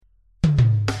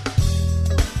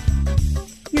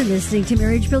You're listening to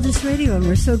Marriage Builders Radio, and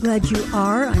we're so glad you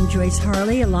are. I'm Joyce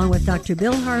Harley, along with Dr.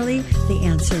 Bill Harley, the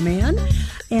Answer Man.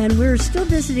 And we're still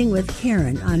visiting with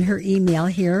Karen on her email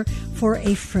here for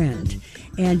a friend.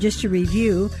 And just to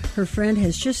review, her friend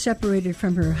has just separated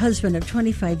from her husband of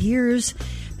 25 years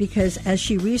because as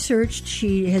she researched,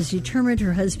 she has determined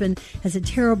her husband has a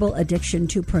terrible addiction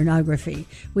to pornography.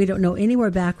 We don't know any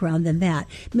more background than that.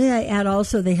 May I add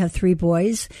also they have 3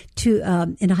 boys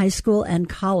in high school and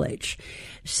college.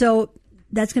 So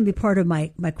that's going to be part of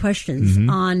my questions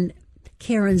on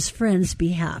Karen's friend's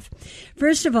behalf.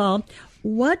 First of all,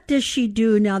 what does she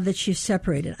do now that she's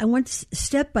separated? I want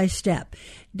step by step.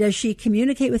 Does she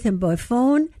communicate with him by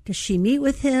phone? Does she meet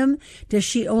with him? Does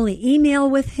she only email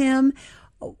with him?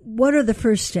 What are the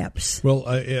first steps? Well,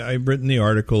 I've written the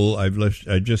article. I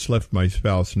just left my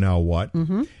spouse. Now what?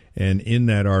 Mm-hmm. And in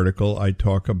that article, I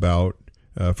talk about,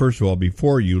 first of all,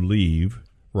 before you leave,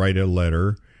 write a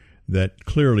letter that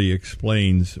clearly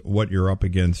explains what you're up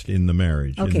against in the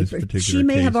marriage. Okay, in this particular she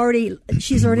may case. have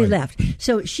she's already Right. left.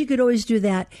 So she could always do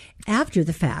that after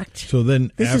the fact. So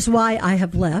then This is why I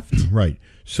have left. Right.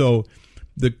 So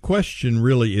the question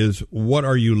really is, what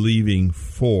are you leaving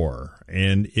for?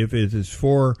 And if it is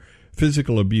for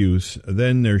physical abuse,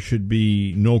 then there should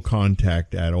be no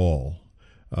contact at all.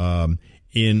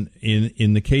 In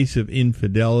the case of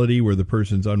infidelity, where the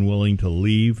person's unwilling to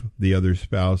leave the other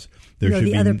spouse, there should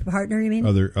be other partner. You mean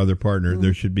other partner?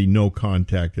 There should be no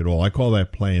contact at all. I call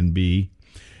that Plan B,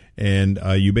 and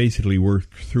you basically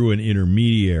work through an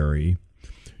intermediary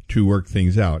to work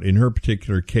things out. In her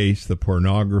particular case, the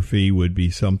pornography would be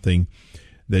something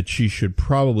that she should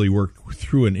probably work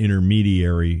through an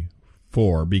intermediary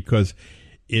for, because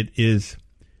it is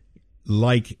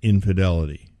like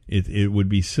infidelity. It would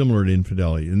be similar to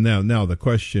infidelity. And now the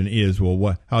question is,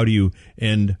 well, how do you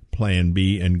end Plan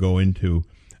B and go into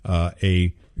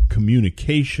a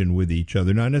communication with each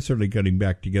other, not necessarily getting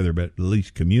back together, but at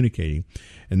least communicating?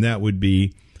 And that would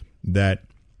be that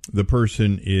the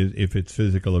person is, if it's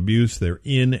physical abuse, they're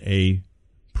in a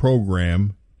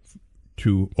program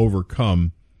to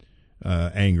overcome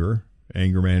anger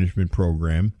management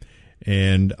program,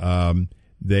 and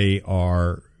they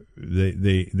are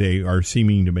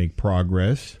seeming to make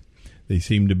progress. They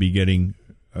seem to be getting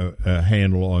a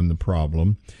handle on the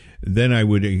problem. Then I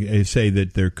would say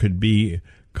that there could be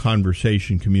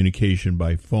communication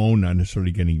by phone, not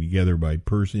necessarily getting together in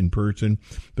person,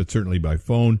 but certainly by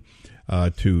phone,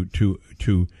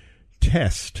 to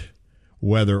test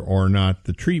whether or not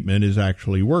the treatment is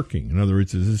actually working. In other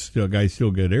words, does this guy still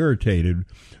get irritated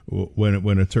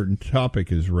when a certain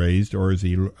topic is raised, or has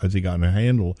he gotten a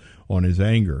handle on his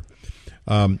anger?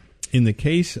 In the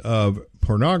case of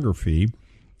pornography,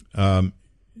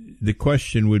 the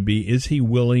question would be, is he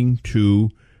willing to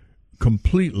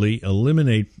completely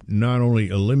not only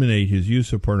eliminate his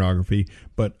use of pornography,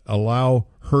 but allow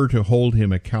her to hold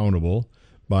him accountable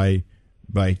by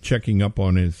checking up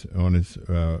on his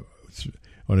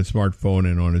smartphone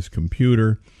and on his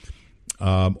computer,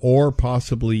 or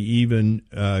possibly even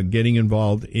getting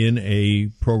involved in a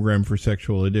program for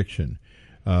sexual addiction,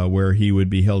 where he would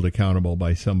be held accountable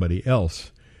by somebody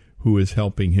else who is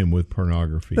helping him with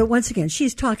pornography. But once again,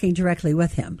 she's talking directly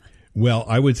with him. Well,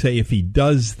 I would say if he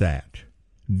does that,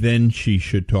 then she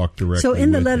should talk directly with him. So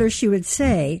in the letter she would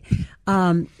say,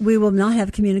 we will not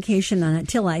have communication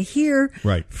until I hear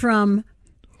from...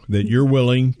 That you're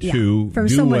willing to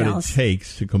do what else. It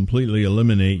takes to completely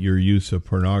eliminate your use of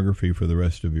pornography for the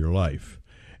rest of your life.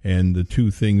 And the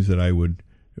two things that I would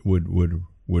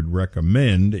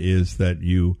recommend is that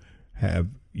you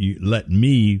let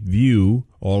me view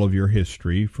all of your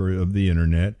history of the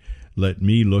internet. Let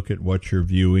me look at what you're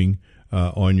viewing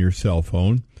on your cell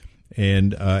phone,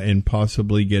 and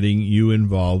possibly getting you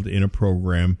involved in a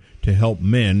program to help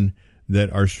men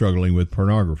that are struggling with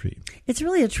pornography. It's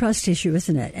really a trust issue,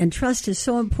 isn't it? And trust is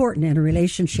so important in a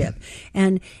relationship.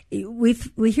 And we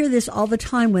hear this all the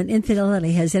time when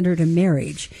infidelity has entered a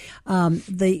marriage.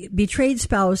 The betrayed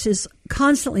spouse is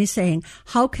constantly saying,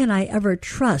 how can I ever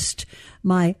trust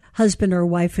my husband or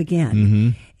wife again? Mm-hmm.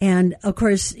 And, of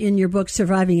course, in your book,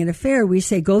 Surviving an Affair, we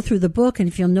say go through the book, and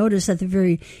if you'll notice at the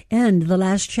very end, the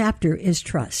last chapter is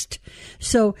trust.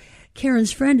 So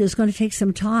Karen's friend is going to take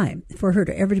some time for her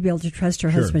to ever be able to trust her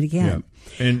husband again.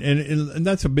 Yeah. And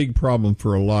that's a big problem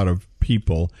for a lot of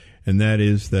people, and that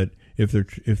is that if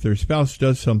their spouse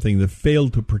does something that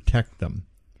failed to protect them,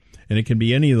 and it can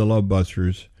be any of the love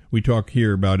busters. We talk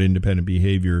here about independent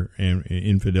behavior, and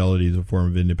infidelity is a form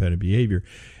of independent behavior.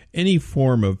 Any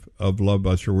form of love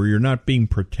buster where you're not being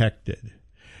protected,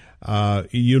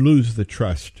 you lose the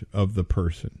trust of the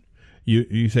person.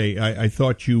 You say, I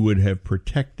thought you would have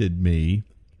protected me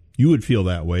you would feel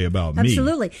that way about me.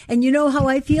 Absolutely. And you know how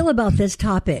I feel about this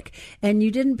topic. And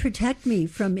you didn't protect me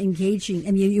from engaging.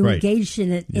 I mean, you Right. engaged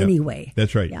in it anyway.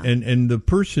 That's right. Yeah. And the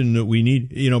person that we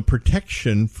need,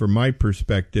 protection from my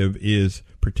perspective is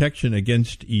protection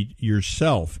against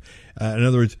yourself. In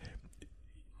other words,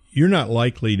 you're not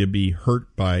likely to be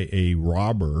hurt by a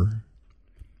robber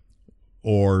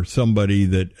or somebody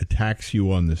that attacks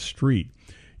you on the street.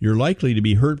 You're likely to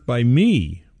be hurt by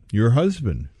me, your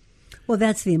husband. Well,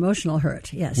 that's the emotional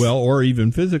hurt, yes. Well, or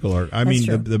even physical hurt. I mean,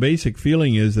 true. the basic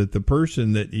feeling is that the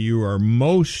person that you are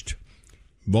most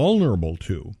vulnerable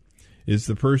to is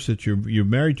the person that you're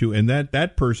married to, and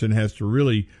that person has to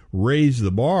really raise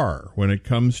the bar when it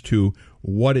comes to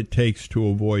what it takes to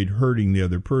avoid hurting the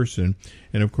other person.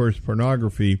 And, of course,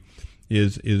 pornography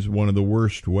is one of the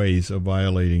worst ways of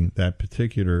violating that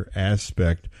particular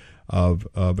aspect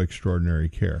of extraordinary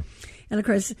care. And of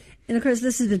course,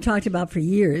 this has been talked about for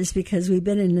years because we've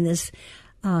been in this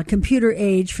computer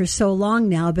age for so long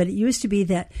now. But it used to be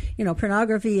that,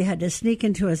 pornography, you had to sneak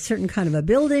into a certain kind of a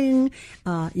building.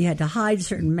 You had to hide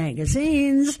certain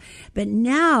magazines. But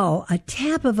now, a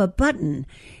tap of a button,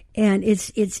 and it's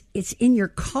in your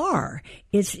car.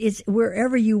 It's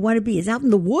wherever you want to be. It's out in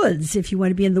the woods if you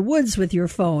want to be in the woods with your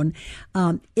phone.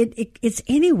 It's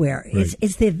anywhere. Right.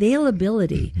 It's the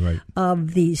availability Right.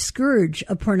 of the scourge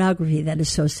of pornography that is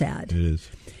so sad. It is.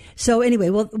 So anyway,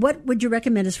 what would you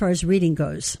recommend as far as reading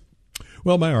goes?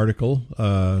 Well, my article.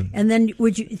 And then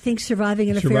would you think surviving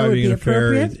an affair would be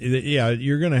appropriate? Yeah,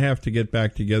 you're going to have to get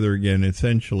back together again.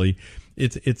 Essentially,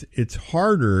 it's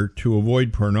harder to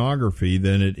avoid pornography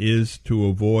than it is to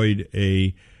avoid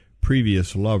a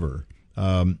previous lover.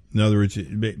 In other words,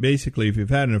 basically, if you've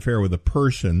had an affair with a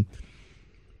person,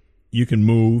 you can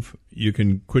move, you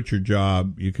can quit your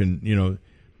job, you can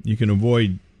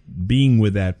avoid being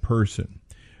with that person.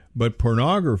 But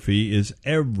pornography is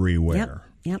everywhere.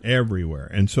 Yep. Everywhere.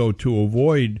 And so to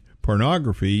avoid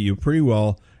pornography, you pretty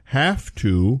well have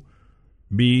to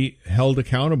be held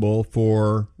accountable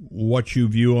for what you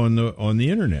view on the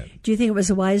internet. Do you think it was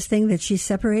a wise thing that she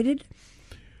separated?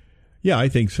 Yeah, I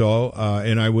think so.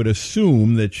 And I would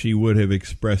assume that she would have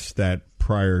expressed that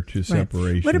prior to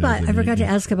separation. Right. What about, I forgot to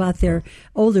ask about their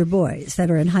older boys that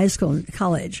are in high school and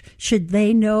college. Should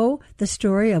they know the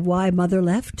story of why mother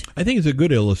left? I think it's a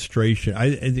good illustration,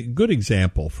 a good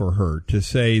example for her to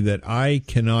say that I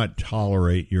cannot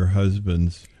tolerate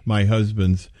my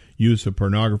husband's use of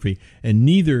pornography, and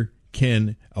neither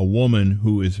can a woman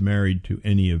who is married to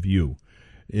any of you.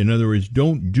 In other words,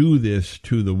 don't do this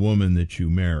to the woman that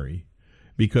you marry,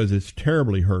 because it's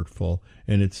terribly hurtful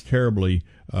and it's terribly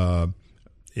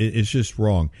it's just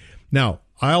wrong. Now,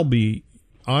 I'll be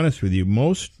honest with you.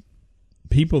 Most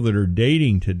people that are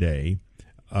dating today,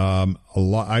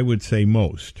 I would say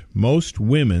most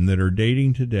women that are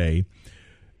dating today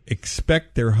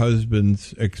expect their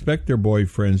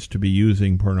boyfriends to be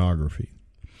using pornography.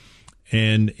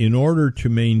 And in order to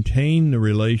maintain the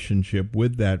relationship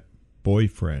with that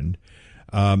boyfriend,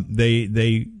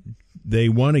 they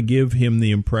want to give him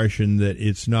the impression that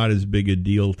it's not as big a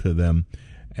deal to them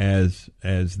as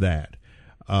that.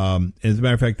 As a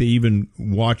matter of fact, they even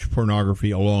watch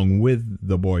pornography along with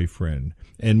the boyfriend.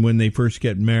 And when they first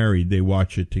get married, they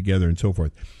watch it together and so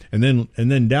forth. And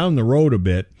then down the road a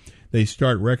bit, they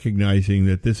start recognizing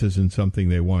that this isn't something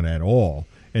they want at all,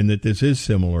 and that this is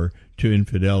similar to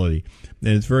infidelity. And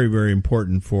it's very, very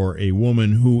important for a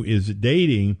woman who is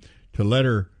dating to let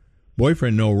her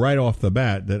boyfriend know right off the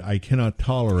bat that I cannot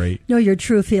tolerate. Know your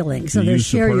true feelings. So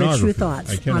share your true thoughts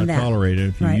on that. I cannot tolerate it.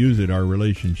 If you use it, our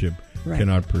relationship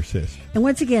cannot persist. And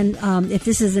once again, if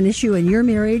this is an issue in your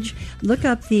marriage, look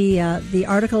up the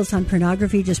articles on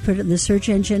pornography. Just put it in the search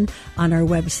engine on our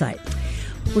website.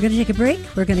 We're going to take a break.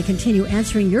 We're going to continue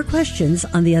answering your questions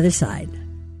on the other side.